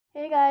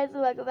Hey guys,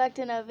 welcome back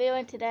to another video,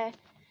 and today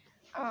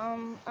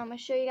I'm gonna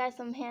show you guys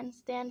some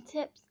handstand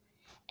tips,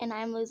 and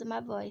I'm losing my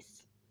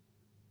voice.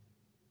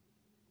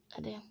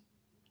 Oh damn.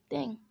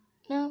 Dang.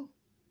 No.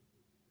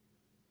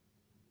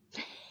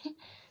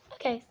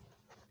 Okay.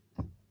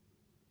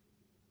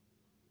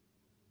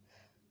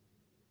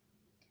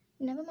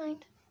 Never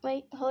mind.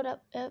 Wait, hold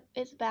up.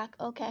 It's back.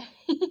 Okay.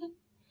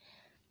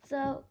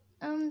 So,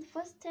 the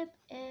first tip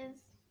is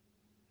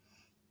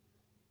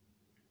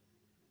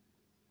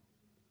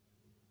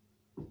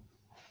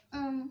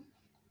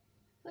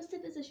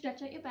to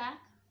stretch out your back,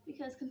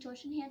 because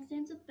contortion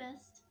handstands are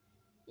best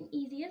and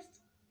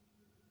easiest.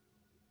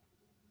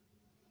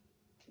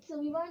 So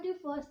what you want to do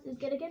first is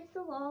get against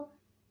the wall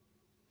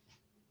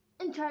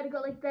and try to go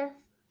like this.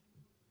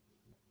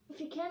 If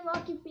you can,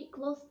 lock your feet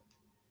close.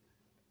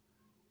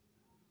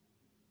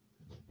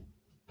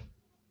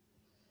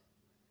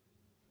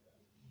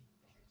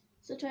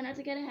 So try not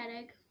to get a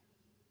headache.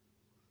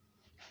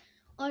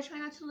 Or try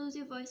not to lose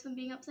your voice from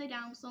being upside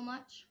down so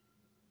much.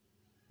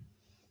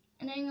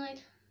 And then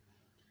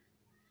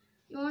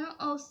you want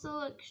to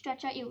also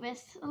stretch out your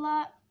wrists a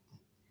lot,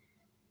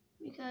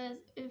 because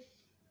if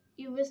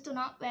your wrists are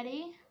not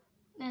ready,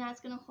 then that's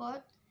going to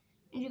hurt.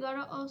 And you got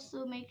to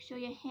also make sure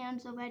your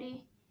hands are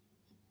ready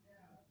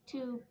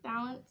to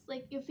balance.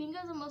 Like, your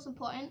fingers are most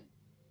important,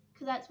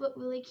 because that's what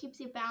really keeps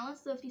you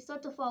balanced. So if you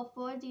start to fall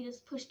forward, you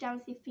just push down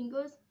with your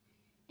fingers,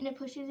 and it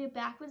pushes you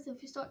backwards.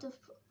 If you start to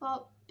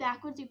fall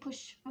backwards, you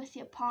push with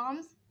your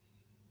palms,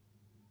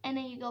 and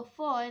then you go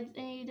forwards,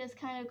 and you just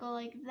kind of go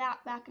like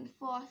that, back and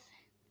forth,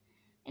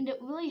 and it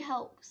really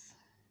helps.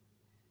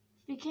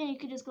 If you can, you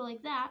could just go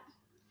like that.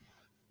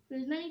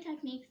 There's many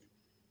techniques,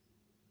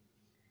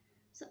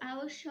 so I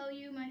will show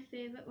you my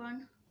favorite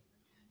one.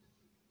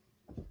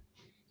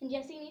 And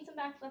yes, you need some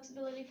back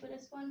flexibility for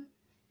this one,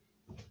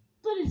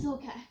 but it's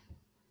okay.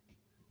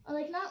 Or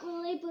like, not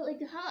really, but like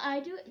how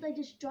I do it, like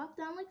just drop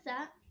down like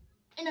that,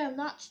 and I've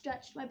not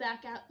stretched my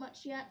back out much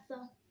yet,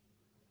 so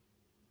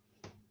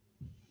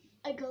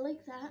I go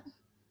like that.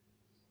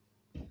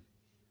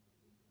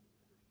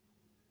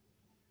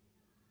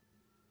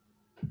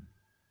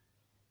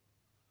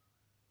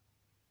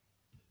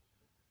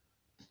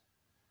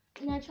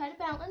 And I try to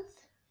balance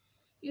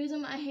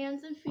using my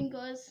hands and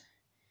fingers,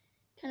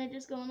 kind of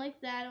just going like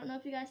that. I don't know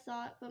if you guys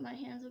saw it, but my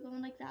hands are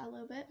going like that a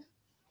little bit.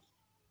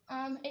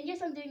 And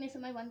yes, I'm doing this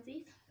in my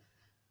onesies.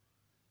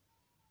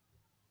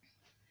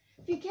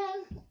 If you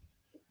can,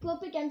 go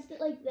up against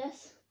it like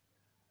this.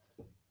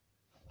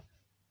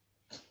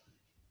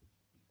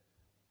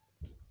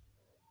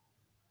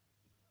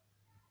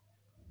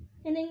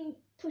 And then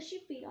push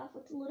your feet off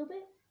a little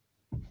bit.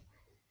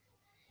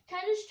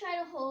 Kind of just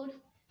try to hold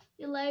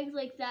your legs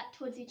like that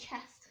towards your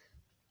chest.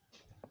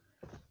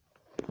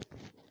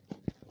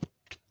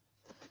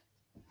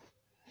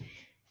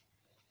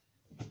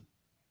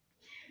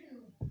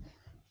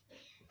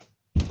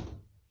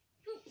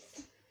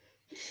 Oops.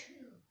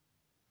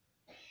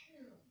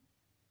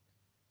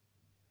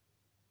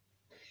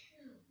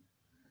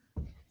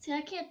 See,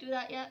 I can't do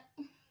that yet.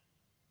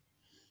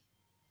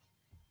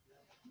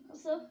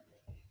 Also,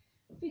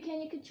 if you can,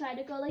 you could try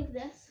to go like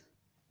this.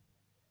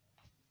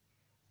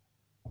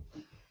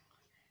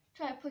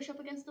 Try to push up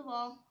against the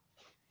wall.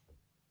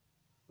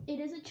 It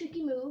is a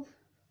tricky move.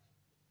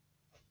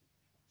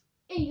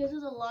 It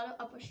uses a lot of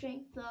upper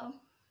strength, though.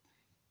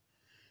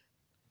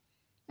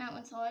 That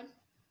one's hard.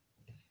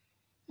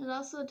 There's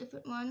also a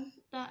different one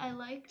that I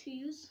like to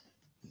use.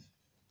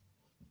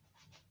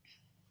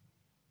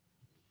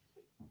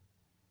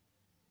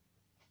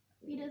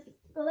 You just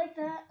go like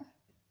that,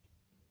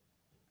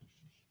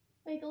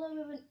 make a little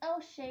bit of an L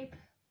shape,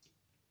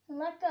 and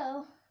let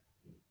go,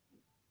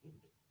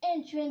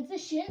 and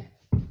transition.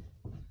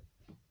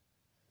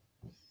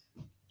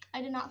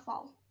 I did not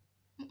fall.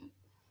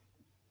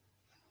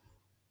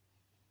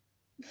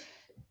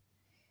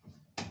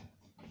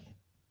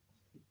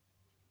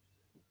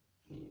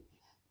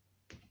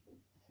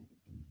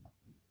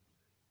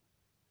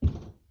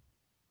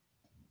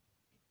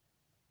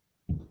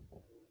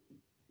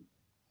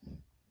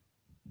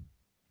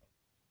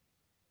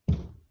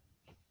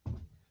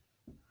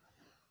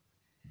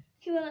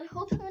 Okay, well, I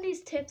hope some of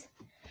these tips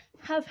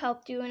have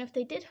helped you, and if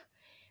they did,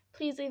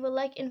 please leave a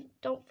like and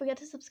don't forget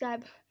to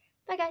subscribe.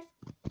 Bye,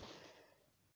 guys.